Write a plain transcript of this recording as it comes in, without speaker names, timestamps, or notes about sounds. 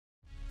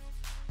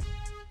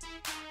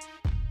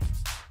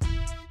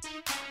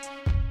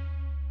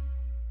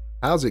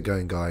How's it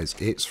going, guys?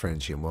 It's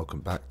Frenchey and welcome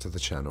back to the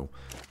channel.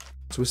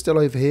 So we're still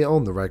over here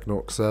on the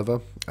Ragnarok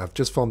server. I've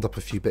just farmed up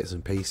a few bits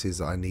and pieces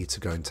that I need to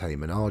go and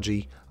tame an ARK.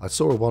 I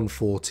saw a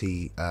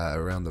 140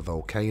 around the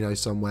volcano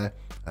somewhere,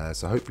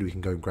 so hopefully we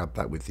can go and grab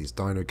that with these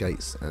dino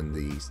gates and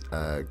these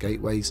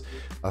gateways.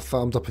 I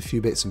farmed up a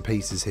few bits and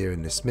pieces here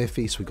in the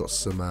smithy, so we got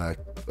some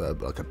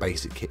like a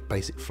basic kit,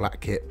 basic flat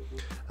kit,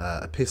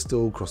 a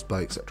pistol, crossbow,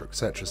 etc,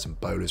 etc, some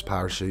bolas,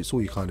 parachutes,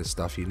 all your kind of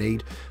stuff you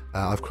need.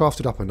 I've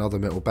crafted up another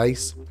metal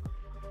base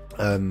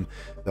that I'm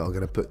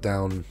going to put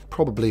down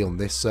probably on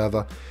this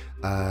server.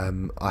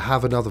 I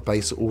have another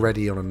base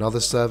already on another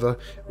server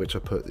which I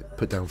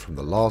put down from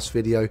the last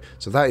video,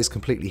 so that is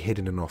completely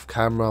hidden and off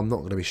camera. I'm not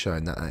going to be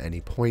showing that at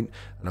any point,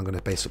 and I'm going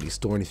to basically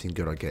store anything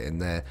good I get in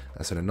there.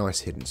 That's in a nice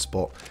hidden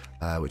spot,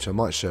 which I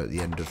might show at the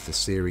end of the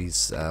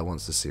series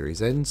once the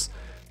series ends.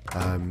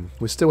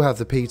 We still have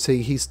the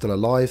PT, he's still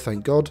alive,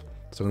 thank God.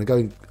 So I'm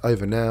going to go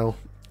over now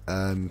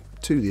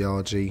to the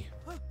RG.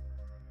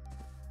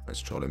 That's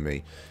trolling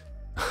me.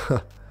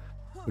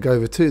 We'll go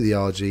over to the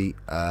RG,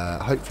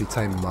 hopefully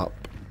tame him up,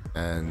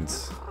 and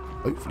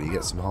hopefully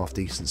get some half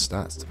decent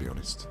stats, to be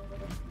honest.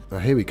 Now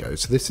here we go,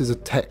 so this is a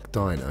tech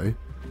dino.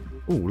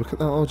 Oh, look at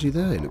that RG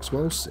there, it looks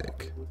well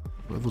sick.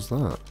 What level's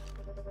that?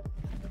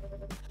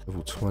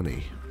 Level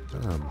 20.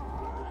 Damn.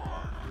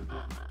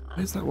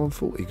 Where's that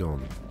 140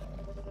 gone?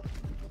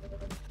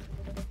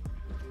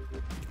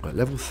 Right,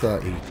 level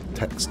 30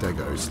 tech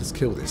stegos. Let's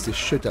kill this. This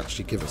should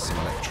actually give us some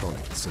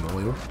electronics and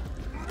oil.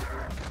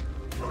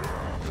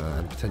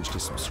 And potentially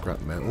some scrap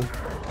metal.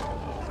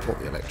 What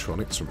the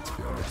electronics from, to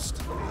be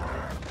honest.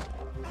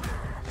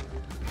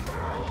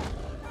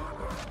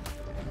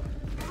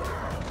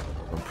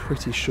 I'm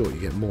pretty sure you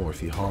get more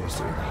if you harvest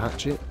it with a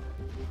hatchet.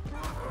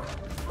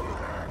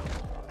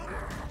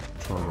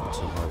 Try not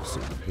to harvest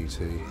it with a PT.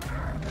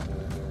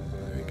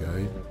 There we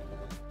go.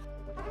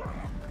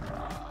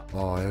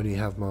 Oh, I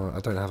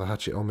don't have a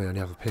hatchet on me, I only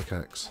have a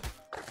pickaxe.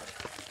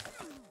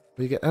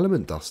 Well, you get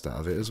element dust out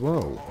of it as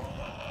well.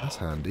 That's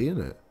handy,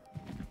 isn't it?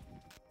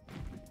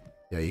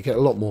 Yeah, you get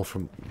a lot more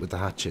with the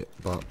hatchet,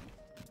 but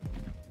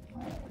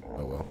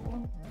oh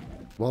well.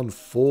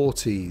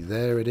 140,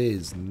 there it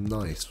is.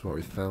 Nice, right,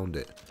 we found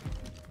it.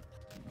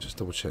 Just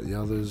double check the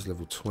others.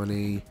 Level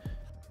 20.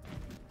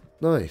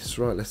 Nice,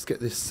 right. Let's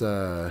get this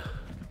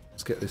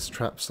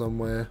trap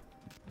somewhere.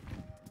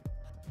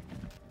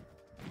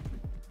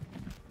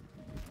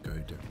 Go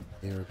down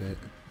here a bit.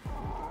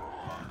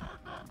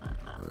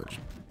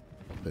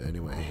 But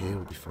anyway, here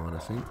will be fine, I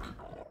think.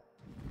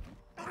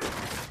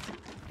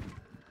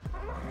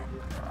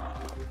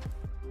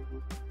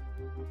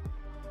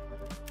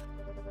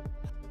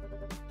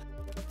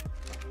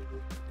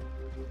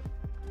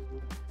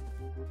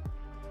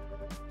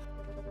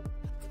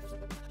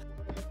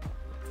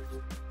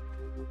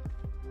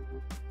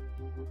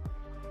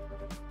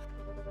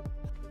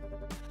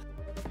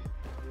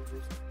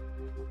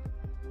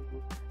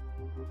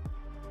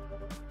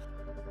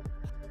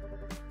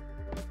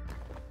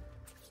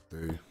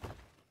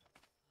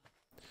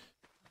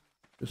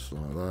 Just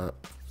like that.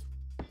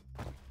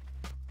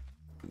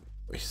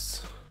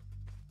 Nice.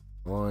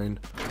 Fine.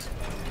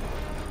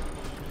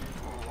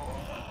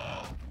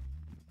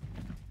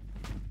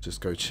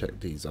 Just go check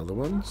these other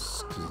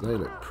ones, because they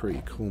look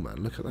pretty cool,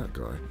 man. Look at that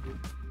guy.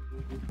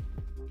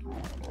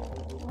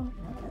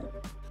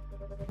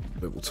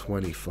 Level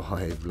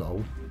 25,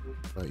 lol.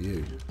 How about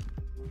you?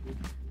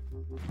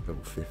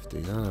 Level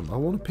 50. Damn, I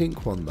want a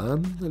pink one,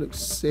 man. That looks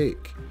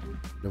sick.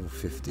 Level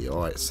 50.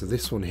 Alright, so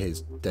this one here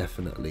is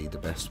definitely the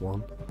best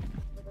one.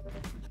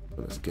 But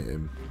let's get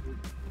him.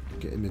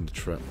 Get him in the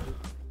trap.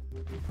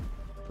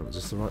 Oh, is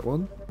this the right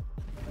one?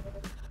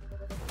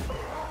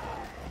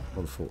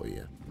 140,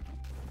 yeah.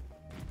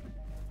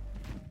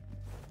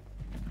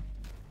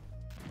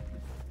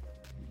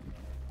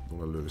 I'm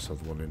going to lure this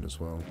other one in as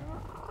well.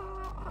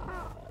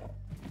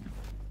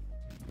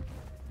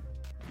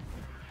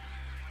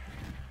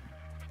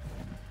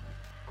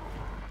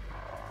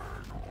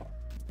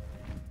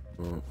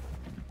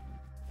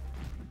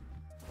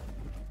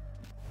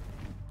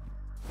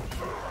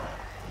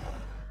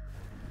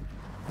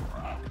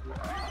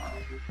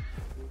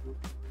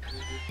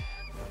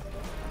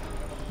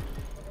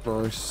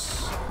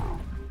 Nice.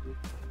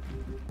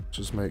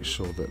 Just make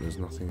sure that there's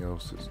nothing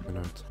else that's going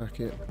to attack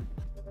it.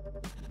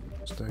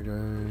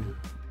 Stego.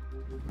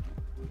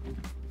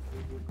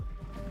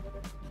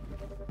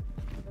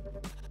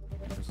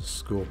 There's a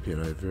scorpion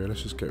over here.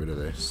 Let's just get rid of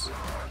this.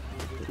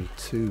 There'll be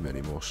too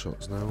many more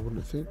shots now, I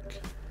wouldn't think.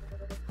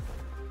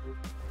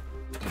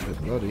 A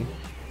bit bloody.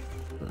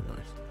 Very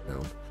nice.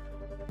 Now.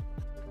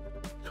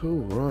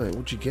 Cool, right,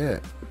 what'd you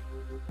get?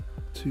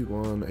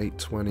 2-1,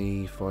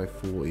 820,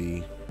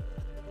 540.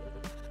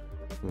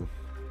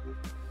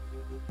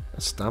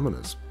 That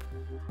stamina's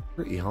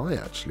pretty high,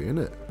 actually, isn't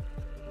it?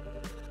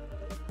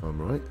 If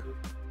I'm right.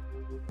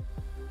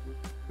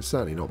 It's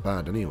certainly not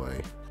bad,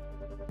 anyway.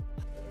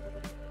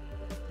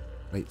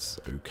 Weight's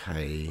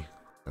okay.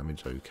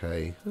 Damage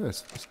okay. Yeah,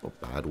 it's not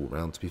bad all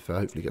round, to be fair.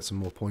 Hopefully get some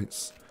more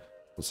points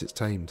once it's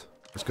tamed.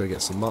 Let's go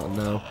get some mutton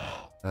now.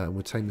 And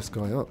we'll tame this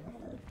guy up.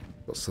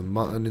 Got some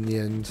mutton in the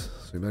end,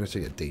 so we managed to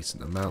get a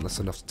decent amount. That's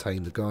enough to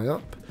tame the guy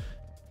up.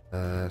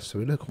 So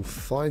we look all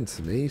fine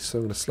to me, so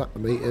I'm going to slap the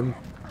meat in.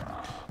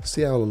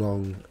 See how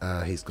long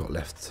he's got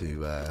left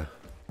to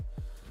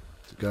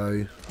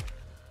go.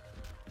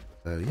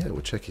 So yeah,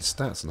 we'll check his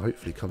stats and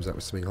hopefully he comes out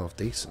with something half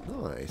decent.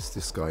 Nice,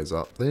 this guy's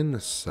up then.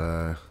 Let's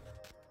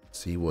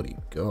see what he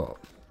got.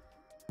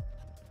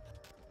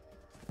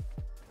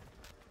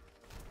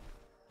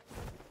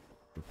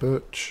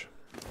 Butch.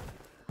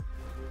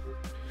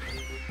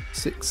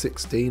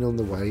 616 on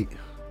the weight.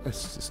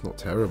 It's not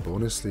terrible,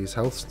 honestly. His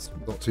health's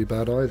not too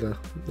bad either.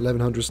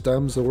 1100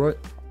 stam's alright.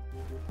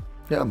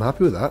 Yeah, I'm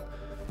happy with that.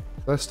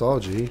 First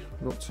RG,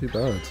 not too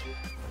bad.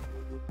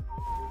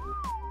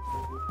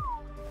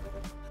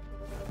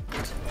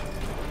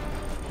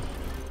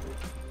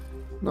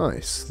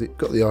 Nice.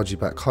 Got the RG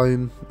back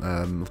home.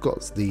 I've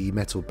got the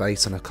metal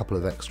base and a couple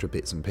of extra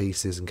bits and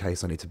pieces in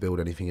case I need to build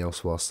anything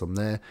else whilst I'm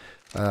there.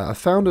 I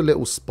found a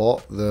little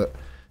spot that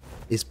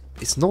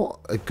it's not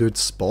a good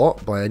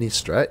spot by any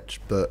stretch,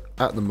 but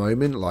at the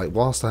moment, like,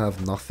 whilst I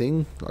have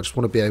nothing, I just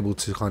want to be able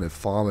to kind of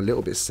farm a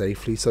little bit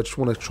safely. So I just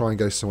want to try and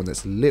go somewhere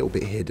that's a little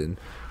bit hidden,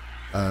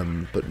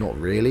 but not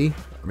really.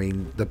 I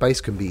mean, the base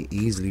can be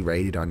easily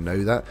raided, I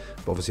know that,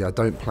 but obviously I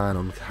don't plan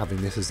on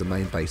having this as the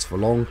main base for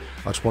long.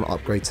 I just want to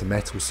upgrade to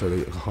metal so that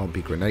it can't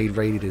be grenade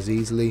raided as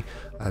easily,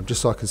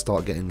 just so I can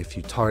start getting a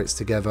few turrets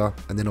together,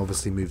 and then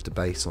obviously move the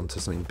base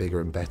onto something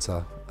bigger and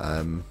better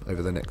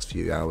over the next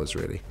few hours,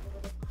 really.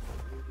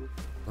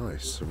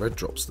 Nice, so red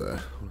drops there.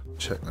 I'll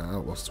check that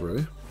out whilst we're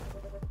here.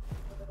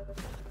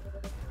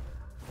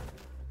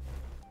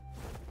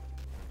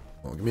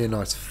 Oh, give me a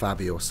nice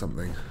Fabby or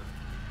something.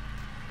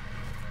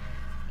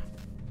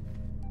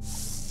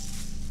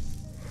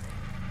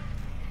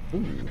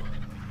 Ooh.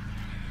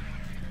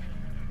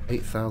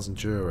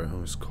 8,000 euro.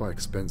 Oh, it's quite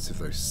expensive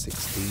though.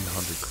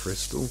 1,600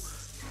 crystal.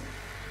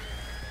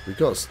 We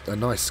got a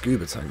nice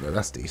scuba tank though.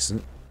 That's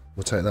decent.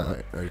 We'll take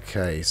that.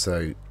 Okay,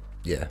 so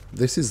yeah,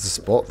 this is the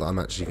spot that I'm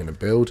actually going to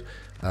build.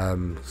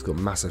 It's got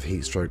massive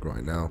heat stroke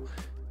right now.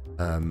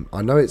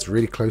 I know it's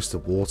really close to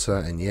water,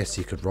 and yes,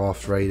 you could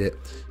raft raid it.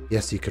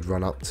 Yes, you could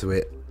run up to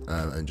it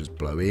and just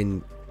blow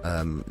in.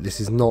 This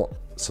is not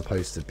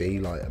supposed to be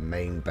like a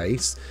main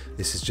base.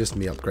 This is just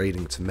me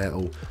upgrading to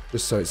metal,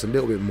 just so it's a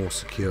little bit more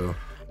secure.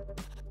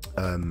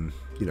 You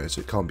know,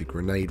 so it can't be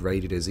grenade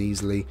raided as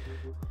easily.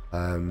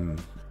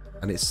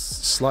 And it's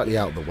slightly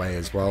out of the way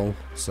as well,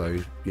 so,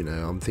 you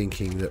know, I'm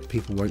thinking that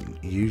people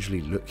won't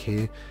usually look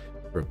here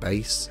for a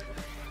base,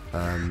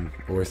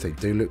 or if they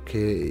do look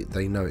here,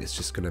 they know it's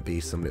just going to be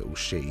some little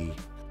shitty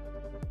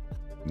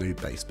noob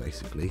base,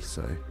 basically.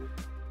 So,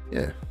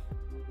 yeah.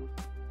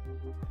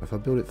 If I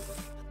build it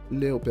a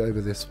little bit over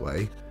this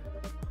way,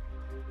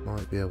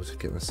 might be able to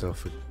get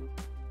myself a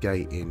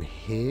gate in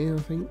here, I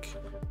think.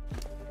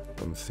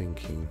 I'm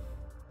thinking.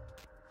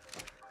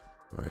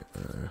 Right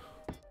there.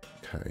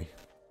 Okay.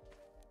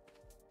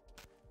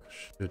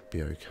 Should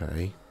be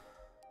okay.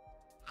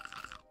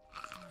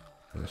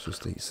 Let's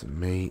just eat some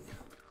meat.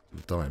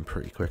 I'm dying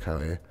pretty quick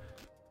out here.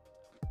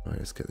 Right,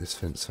 let's get this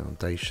fence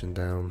foundation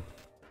down.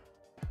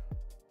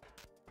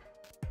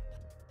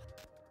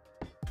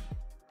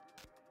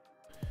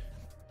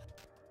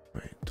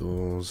 Right,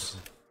 doors.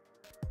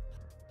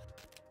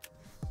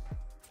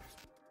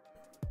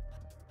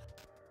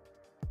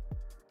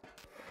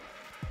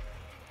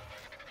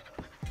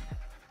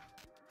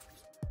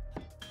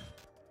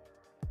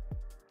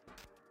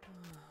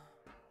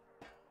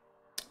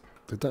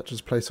 Did that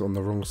just place it on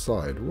the wrong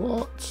side?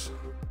 What?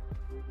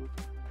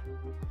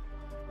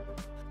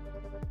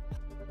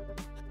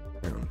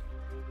 Hang on.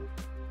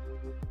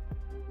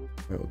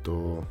 Metal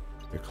door.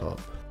 Pick up.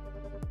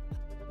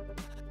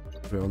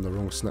 Put it on the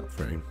wrong snap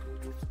frame.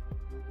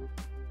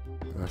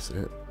 That's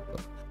it.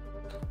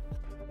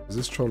 Is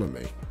this trolling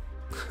me?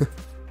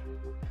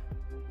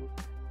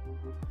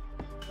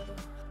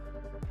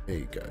 There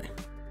you go.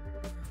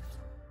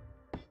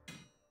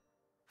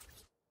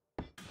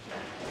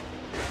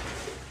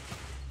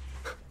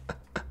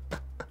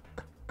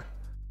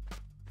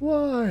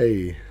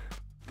 Why?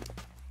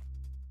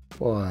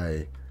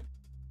 Why?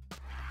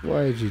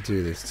 Why did you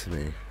do this to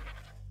me?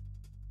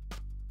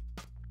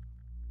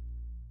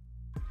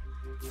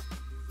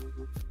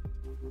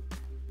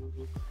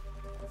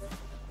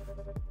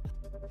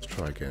 Let's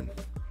try again.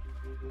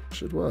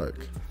 Should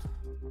work.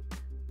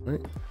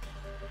 Right?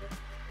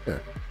 Yeah.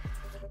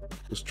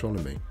 Just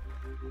trolling me.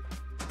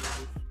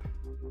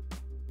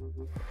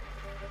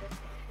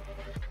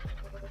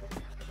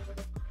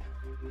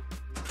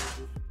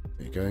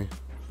 There you go.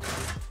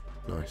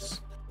 Nice.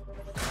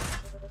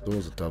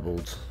 Doors are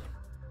doubled.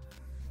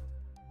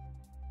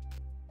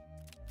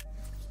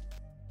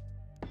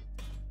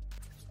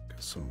 Got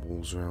some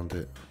walls around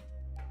it.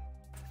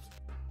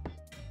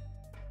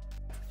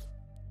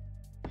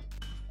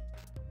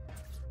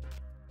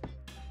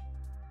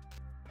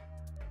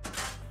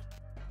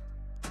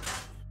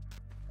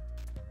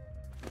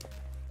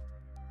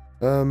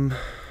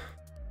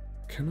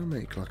 Can I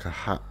make like a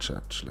hatch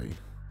actually?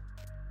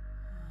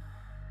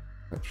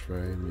 Hatch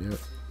frame, yep.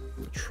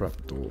 The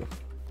trapdoor.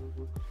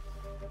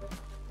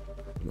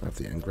 I have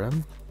the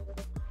engram.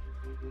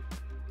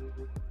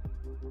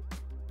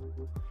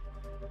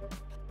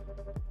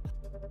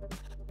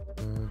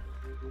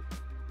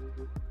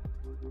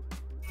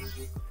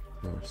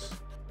 Nice.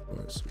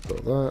 Nice, we've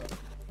got that.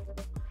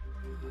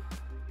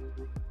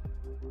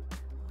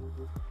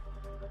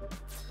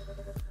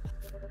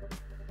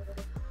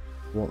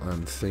 What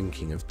I'm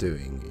thinking of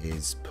doing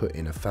is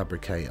putting a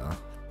fabricator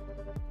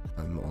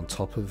on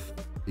top of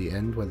the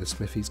end where the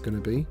smithy's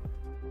going to be,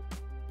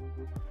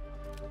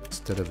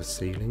 instead of a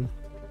ceiling.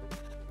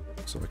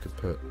 So I could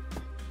put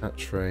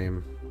hatch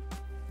frame,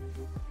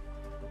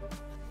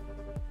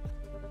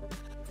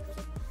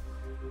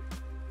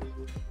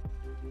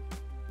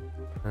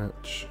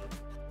 hatch,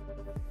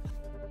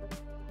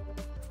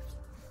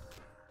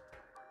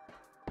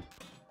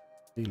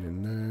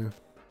 ceiling there.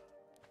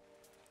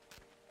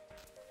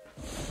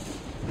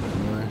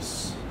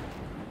 Nice.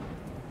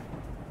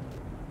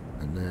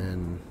 And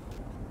then,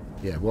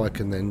 yeah, what I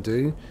can then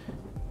do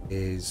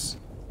is,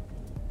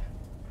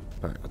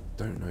 in fact, I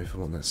don't know if I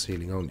want that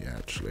ceiling on yet,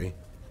 actually.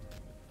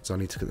 So I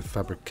need to get the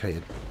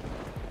fabricated.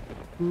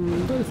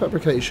 The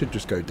fabricated should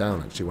just go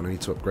down, actually, when I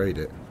need to upgrade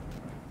it.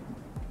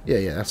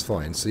 Yeah, that's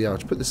fine. So yeah, I'll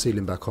just put the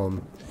ceiling back on.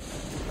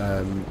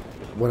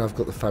 When I've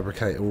got the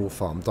fabricator all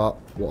farmed up,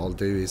 what I'll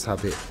do is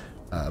have it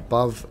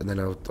above, and then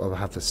I'll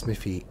have the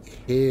smithy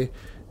here.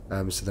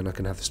 So then I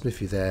can have the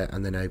smithy there,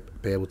 and then I'll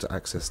be able to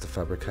access the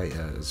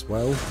fabricator as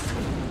well.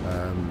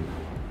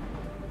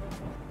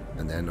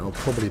 And then I'll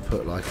probably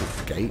put like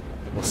a gate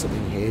or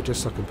something here,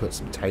 just so I can put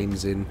some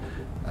tames in,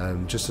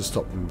 just to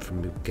stop them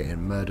from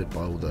getting murdered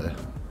by all the,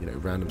 you know,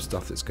 random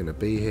stuff that's going to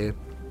be here.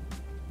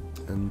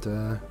 And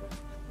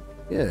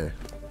yeah,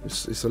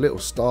 it's a little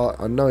start.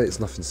 I know it's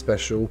nothing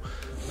special,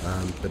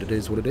 but it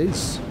is what it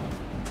is.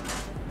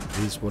 It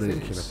is what it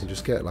is. I can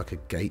just get like a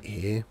gate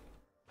here.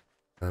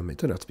 It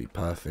don't have to be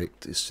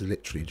perfect. It's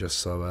literally just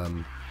so I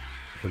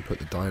can put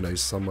the dinos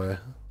somewhere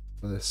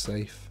where they're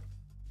safe.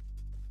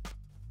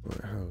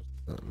 Right, how's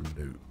that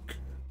look?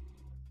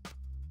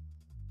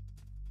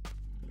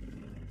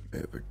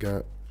 Bit of a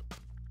gap.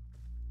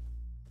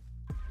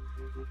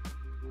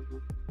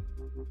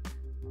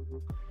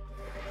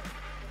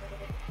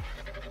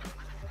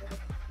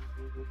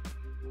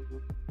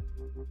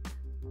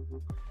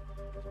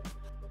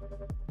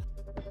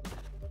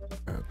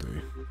 That'll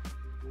do.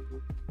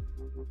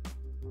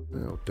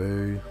 That'll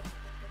do.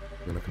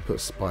 Then I can put a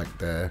spike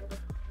there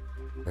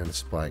and a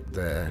spike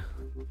there.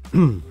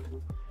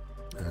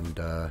 And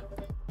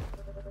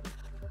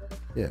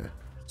yeah,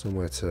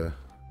 somewhere to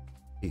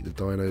eat the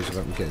dinos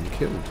without them getting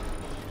killed.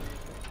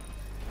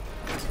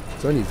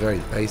 It's only very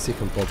basic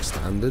and bog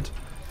standard.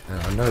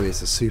 I know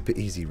it's a super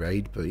easy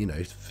raid, but you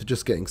know, for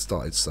just getting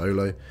started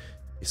solo,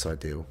 it's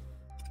ideal.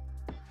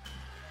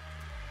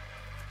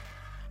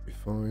 Be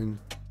fine.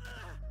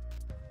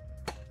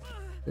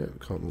 Yeah, we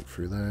can't walk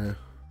through there.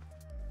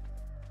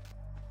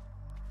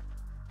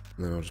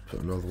 And then I'll just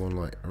put another one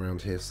like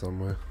around here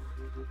somewhere.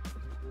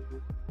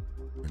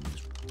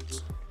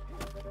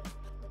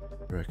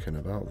 I reckon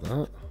about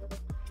that.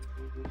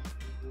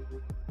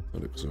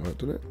 That looks alright,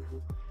 doesn't it?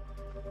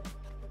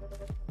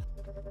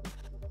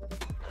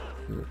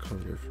 No, I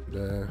can't go through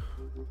there.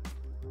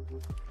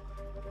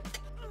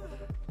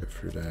 Go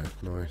through there,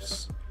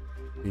 nice.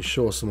 You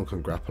sure someone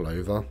can grapple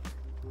over?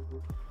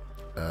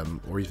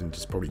 Or even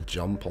just probably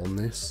jump on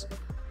this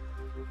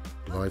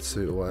glide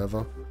suit or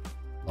whatever.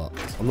 But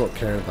I'm not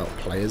caring about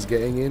players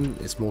getting in,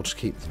 it's more to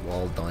keep the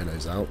wild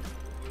dinos out.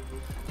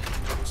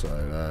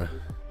 So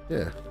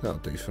yeah, that'll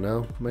do for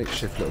now.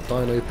 Makeshift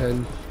little dino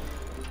pen.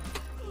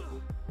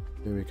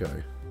 Here we go.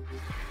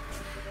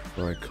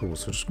 Right, cool.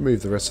 So just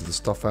move the rest of the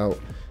stuff out.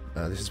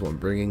 This is what I'm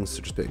bringing,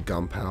 so just a bit of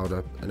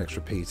gunpowder, an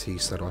extra PT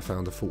saddle. I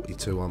found a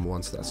 42 on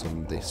one, so that's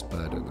on this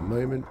bird at the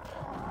moment.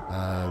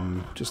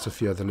 Just a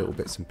few other little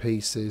bits and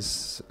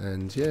pieces,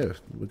 and yeah,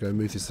 we're going to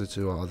move this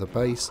to our other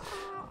base.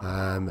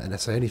 And I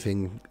say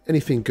anything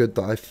good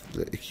that I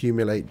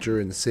accumulate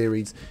during the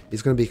series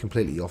is going to be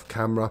completely off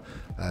camera.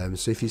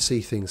 So if you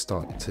see things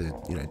start to,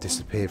 you know,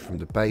 disappear from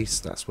the base,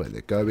 that's where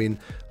they're going.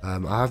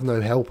 I have no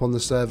help on the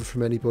server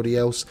from anybody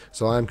else,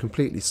 so I am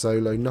completely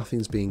solo.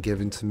 Nothing's being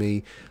given to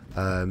me.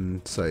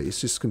 So it's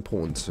just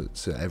important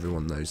to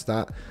everyone knows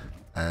that.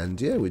 And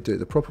yeah, we do it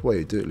the proper way.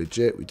 We do it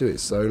legit. We do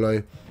it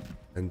solo.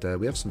 And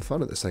we have some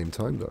fun at the same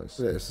time, guys.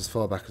 So yeah, it's as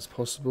far back as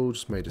possible.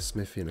 Just made a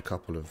smithy and a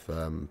couple of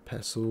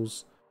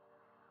pestles.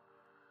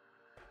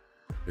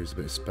 Lose a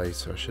bit of space,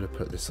 so I should have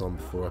put this on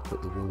before I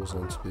put the walls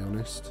on, to be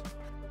honest.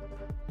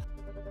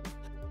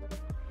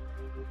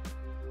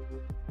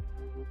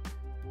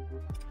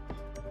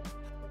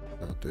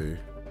 That'll do.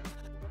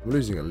 I'm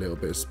losing a little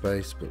bit of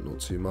space, but not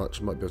too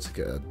much. I might be able to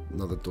get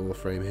another door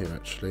frame here,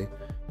 actually.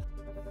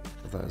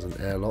 That is an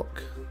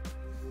airlock.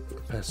 Put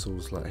the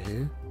pestles like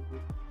here.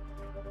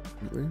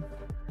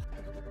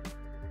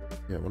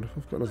 Yeah, I wonder if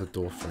I've got another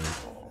door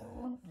frame.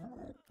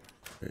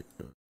 Okay,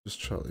 just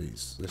shut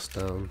this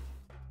down.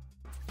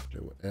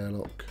 Little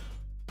airlock.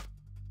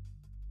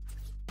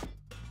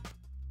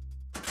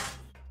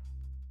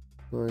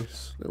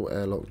 Nice little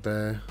airlock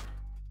there.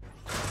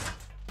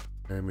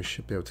 And we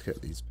should be able to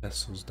get these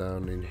vessels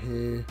down in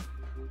here.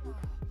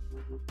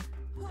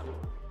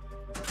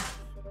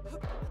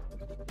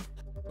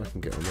 I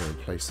can get on there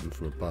and place them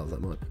from above,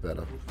 that might be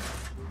better.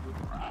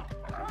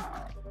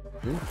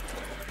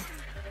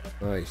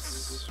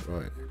 Nice,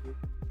 right.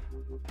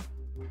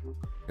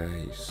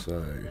 Okay,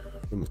 so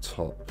from the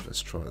top,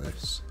 let's try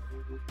this.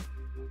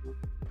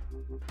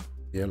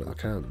 Yeah, look, I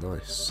can,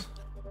 nice.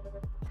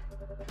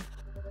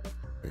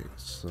 Okay,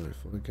 so if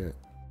I get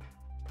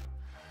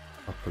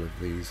a couple of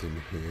these in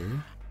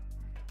here.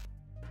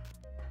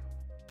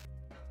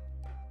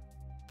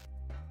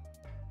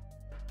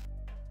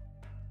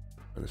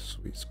 And a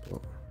sweet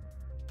spot.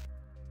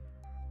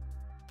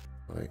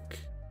 Like,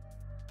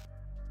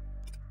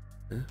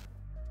 yeah.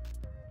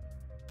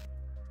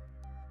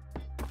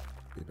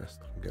 The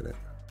best I can get it.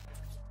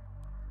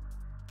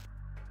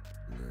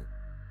 No.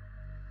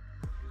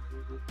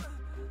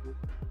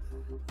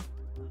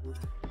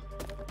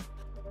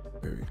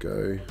 There we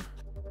go.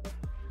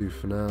 2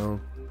 for now.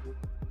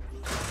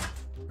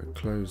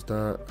 Close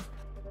that.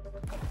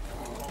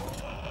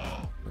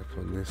 Back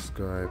on this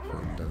guy, put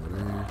him down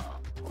here.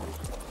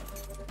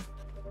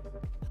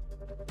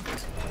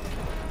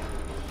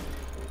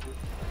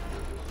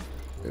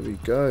 There we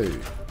go.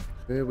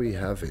 There we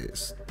have it.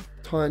 It's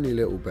tiny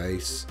little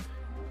base.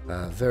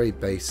 Very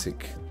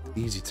basic,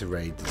 easy to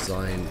raid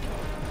design,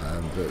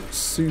 but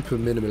super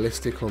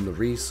minimalistic on the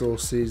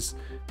resources.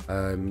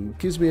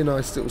 Gives me a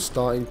nice little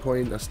starting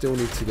point. I still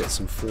need to get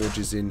some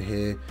forges in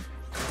here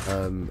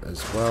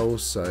as well,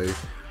 so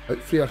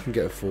hopefully I can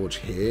get a forge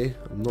here.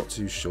 I'm not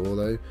too sure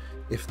though.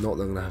 If not,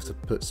 then I'm going to have to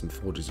put some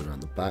forges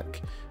around the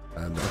back.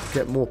 I can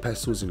get more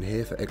pestles in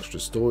here for extra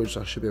storage.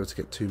 I should be able to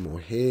get 2 more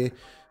here.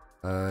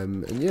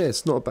 And yeah,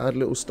 it's not a bad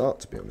little start,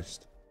 to be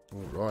honest.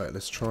 Alright,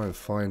 let's try and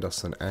find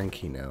us an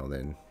Anki now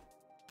then.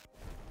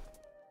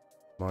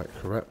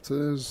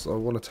 Microraptors. I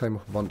want to tame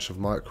up a bunch of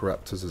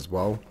Microraptors as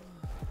well.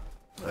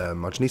 I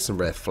just need some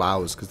rare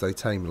flowers because they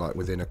tame like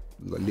within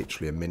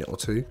literally a minute or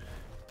 2.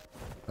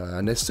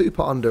 And they're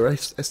super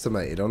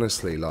underestimated,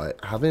 honestly.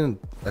 Like, having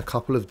a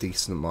couple of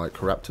decent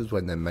Microraptors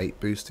when they're mate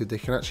boosted, they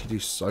can actually do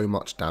so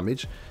much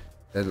damage.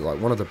 They're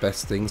like one of the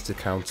best things to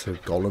counter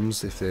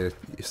golems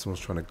if someone's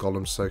trying to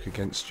golem soak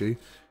against you.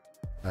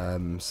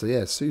 So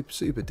yeah,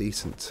 super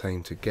decent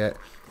tame to get.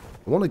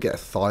 I want to get a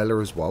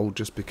Thyla as well,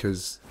 just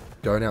because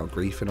going out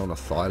griefing on a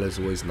Thyla is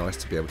always nice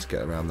to be able to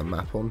get around the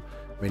map on.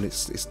 I mean,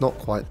 it's not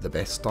quite the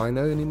best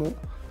dino anymore,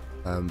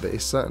 but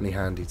it's certainly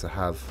handy to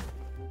have.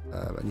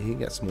 And you can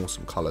get some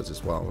awesome colours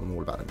as well. I'm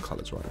all about them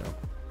colours right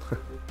now.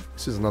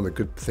 This is another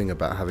good thing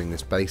about having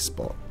this base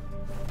spot.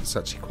 It's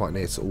actually quite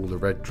near to all the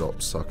red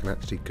drops, so I can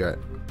actually get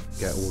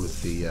all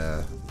of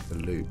the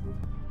loot.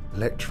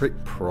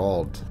 Electric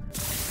prod.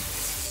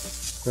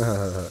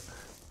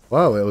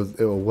 Well,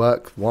 it'll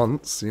work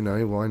once, you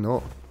know, why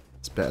not?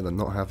 It's better than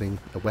not having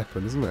a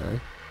weapon, isn't it? Eh?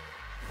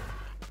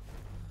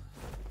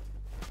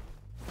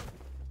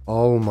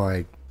 Oh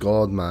my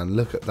god, man,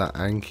 look at that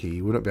Anki.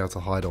 You wouldn't be able to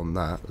hide on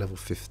that. Level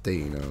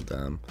 15, oh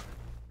damn.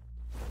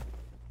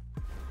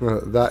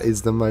 That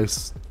is the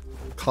most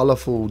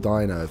colourful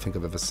dino I think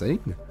I've ever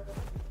seen.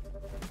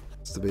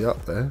 It's to be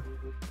up there.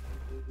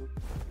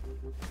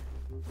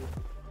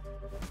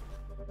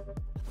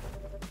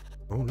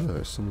 Oh no,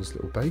 there's someone's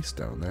little base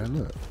down there,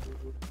 look.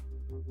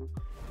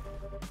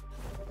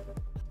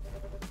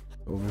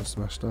 Almost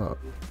smashed up.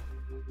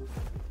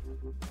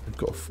 They've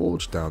got a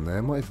forge down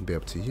there, might even be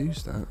able to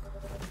use that.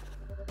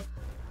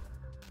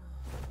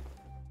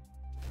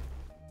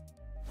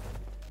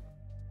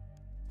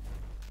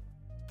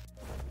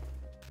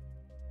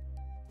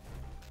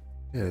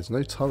 Yeah, there's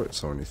no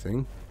turrets or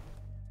anything.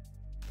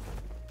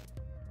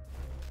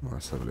 Well,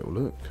 let's have a little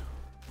look.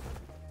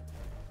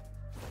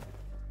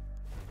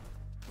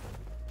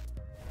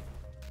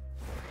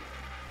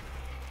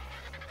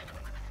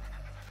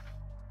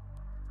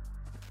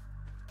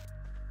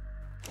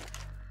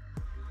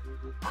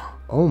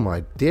 Oh my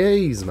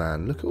days,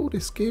 man. Look at all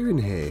this gear in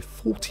here.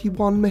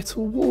 41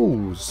 metal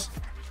walls.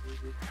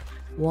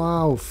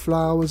 Wow,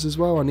 flowers as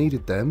well. I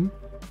needed them.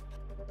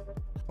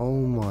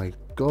 Oh my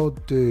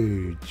god,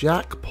 dude.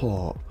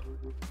 Jackpot.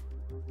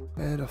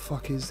 Where the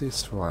fuck is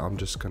this? Right, I'm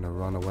just going to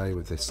run away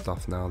with this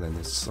stuff now then.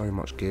 There's so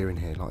much gear in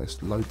here. Like,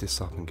 let's load this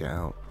up and get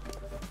out.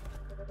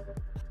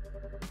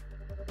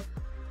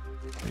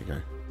 There you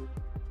go.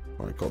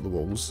 Right, got the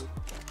walls.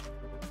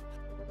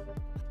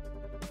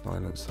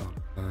 Silence up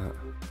that.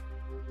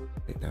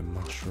 Take them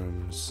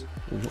mushrooms.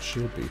 Ooh, what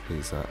shield BP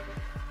is that?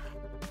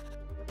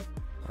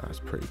 That's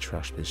pretty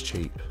trash, but it's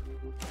cheap.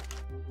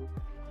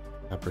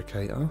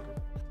 Fabricator.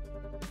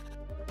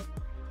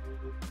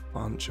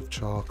 Bunch of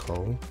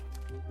charcoal.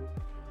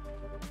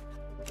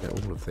 Get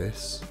all of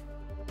this.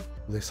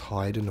 This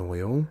hide and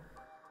oil.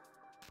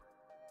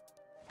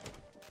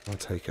 I'll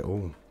take it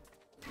all.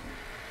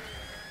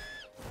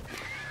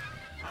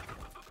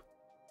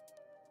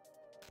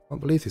 I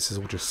can't believe this is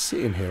all just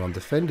sitting here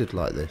undefended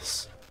like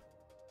this.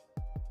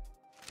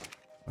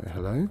 Wait,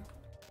 hello?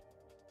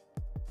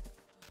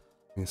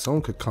 I mean,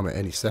 someone could come at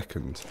any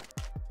second.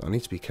 I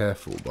need to be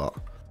careful, but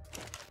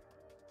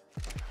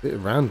a bit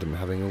random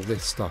having all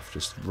this stuff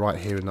just right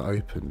here in the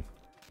open.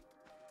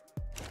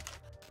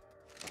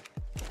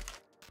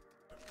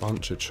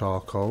 Bunch of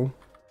charcoal.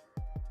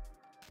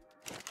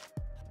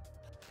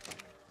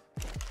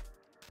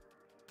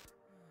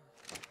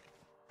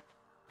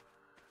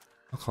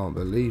 I can't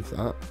believe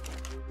that.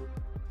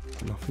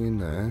 Nothing in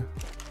there.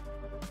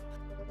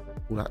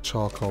 All that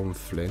charcoal and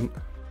flint.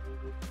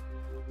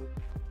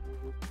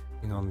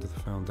 Under the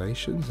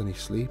foundations, any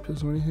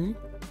sleepers or anything?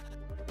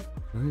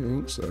 I don't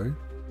think so.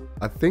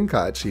 I think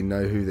I actually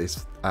know who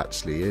this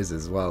actually is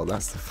as well.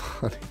 That's the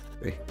funny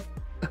thing.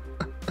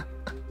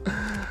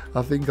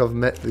 I think I've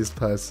met this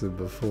person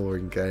before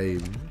in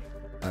game.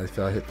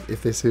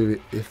 If this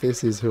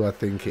is who I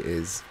think it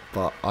is,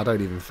 but I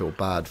don't even feel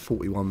bad.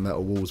 41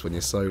 metal walls when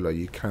you're solo,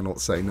 you cannot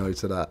say no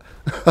to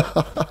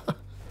that.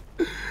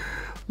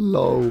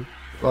 Lol.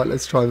 Right,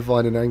 let's try and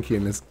find an Anki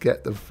and let's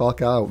get the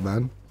fuck out,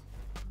 man.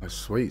 Oh,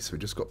 sweet. So we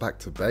just got back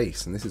to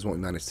base, and this is what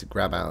we managed to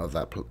grab out of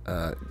that.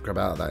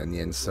 In the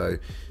end. So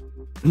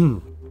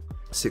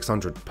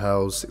 600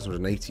 pearls,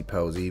 680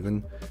 pearls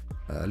even.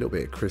 A little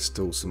bit of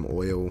crystal, some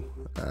oil,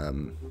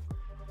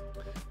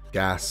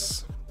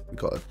 gas. We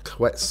got a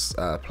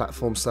Quetz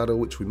platform saddle,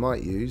 which we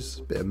might use.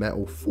 A bit of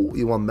metal.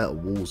 41 metal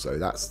walls though.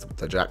 That's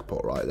the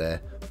jackpot right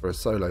there for a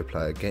solo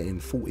player.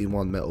 Getting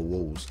 41 metal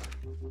walls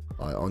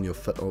on your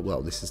foot. Oh,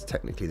 well, this is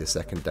technically the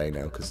second day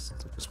now because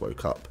I just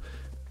woke up.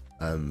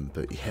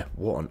 But yeah,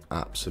 what an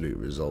absolute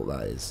result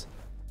that is.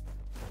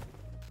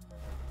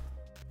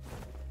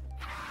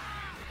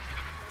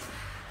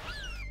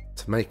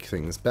 To make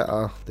things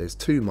better, there's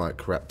 2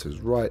 microraptors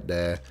right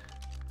there,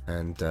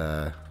 and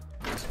gonna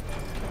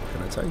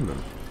tame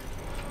them.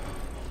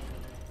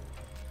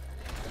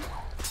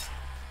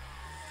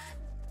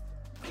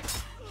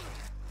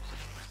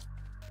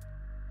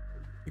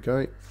 Here you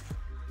go.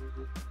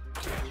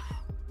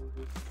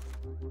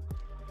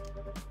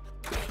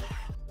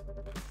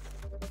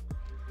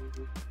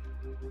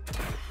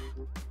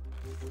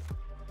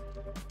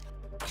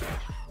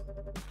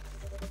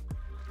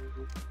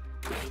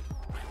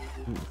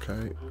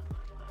 Okay.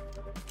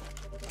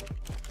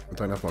 I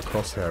don't have my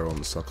crosshair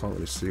on, so I can't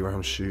really see where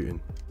I'm shooting.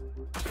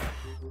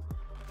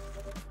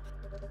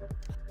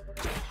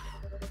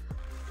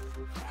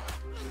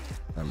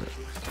 Damn it.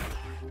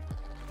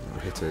 I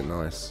hit it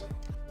nice.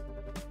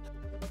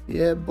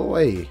 Yeah,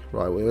 boy.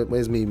 Right,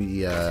 where's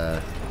me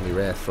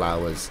rare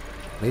flowers?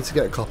 I need to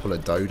get a couple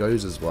of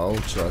dodos as well,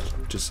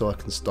 just so I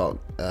can start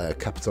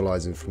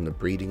capitalising from the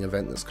breeding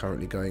event that's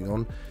currently going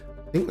on.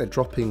 I think they're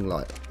dropping,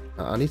 like,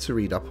 I need to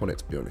read up on it,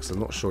 to be honest. I'm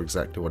not sure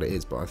exactly what it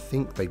is, but I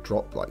think they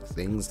drop like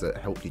things that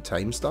help you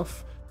tame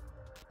stuff.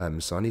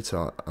 So I need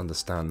to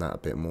understand that a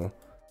bit more.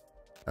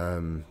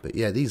 But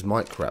yeah, these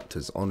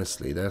microraptors,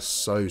 honestly, they're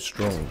so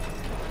strong.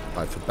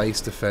 Like for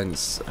base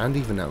defense and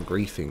even out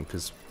griefing,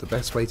 because the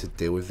best way to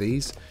deal with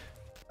these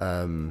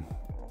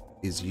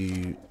is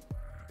you.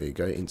 There you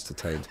go,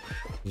 insta-tamed.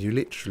 You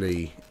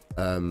literally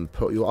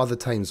put your other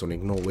tames on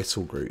ignore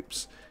whistle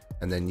groups,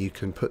 and then you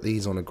can put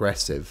these on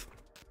aggressive.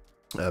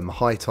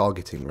 High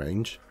targeting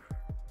range.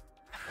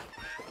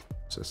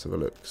 So let's have a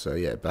look. So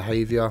yeah,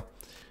 behavior.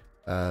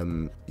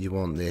 You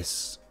want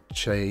this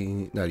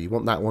chain. No, you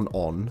want that one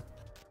on.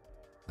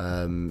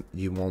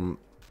 You want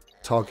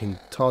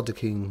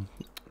targeting.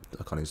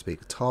 I can't even speak.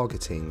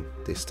 Targeting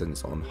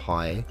distance on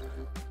high.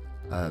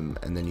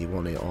 And then you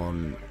want it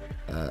on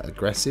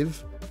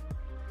aggressive.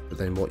 But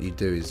then what you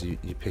do is you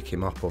pick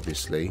him up,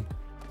 obviously.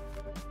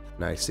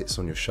 Now he sits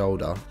on your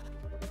shoulder.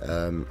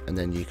 And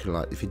then you can,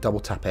 like, if you double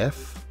tap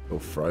F, it'll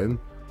throw him.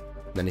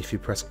 Then if you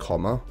press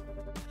comma,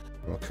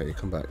 okay,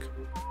 come back.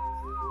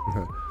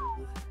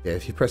 Yeah,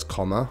 if you press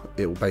comma,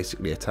 it will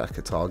basically attack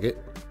a target.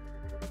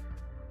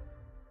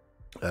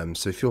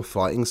 So if you're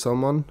fighting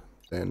someone,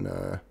 then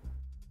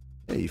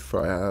yeah, you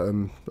throw it at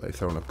them. You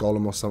throw on a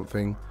golem or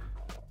something,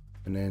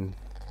 and then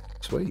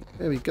sweet,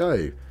 there we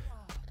go.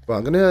 Well,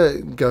 I'm going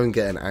to go and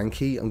get an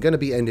Anki. I'm going to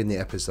be ending the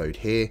episode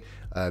here.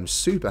 I'm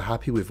super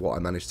happy with what I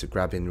managed to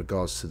grab in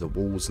regards to the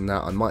walls and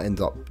that. I might end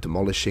up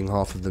demolishing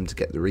half of them to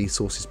get the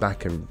resources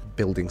back and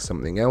building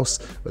something else.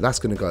 But that's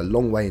going to go a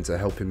long way into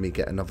helping me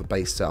get another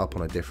base set up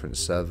on a different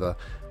server.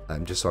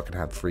 Just so I can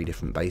have 3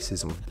 different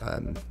bases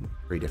on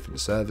 3 different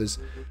servers.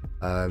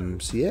 So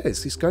yeah,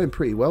 it's going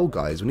pretty well,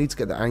 guys. We need to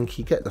get the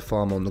Anki, get the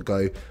farm on the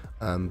go.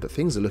 But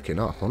things are looking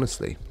up,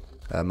 honestly.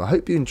 I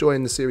hope you're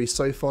enjoying the series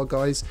so far,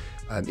 guys.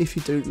 If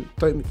you do,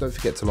 don't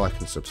forget to like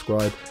and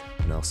subscribe,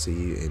 and I'll see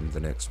you in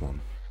the next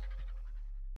one.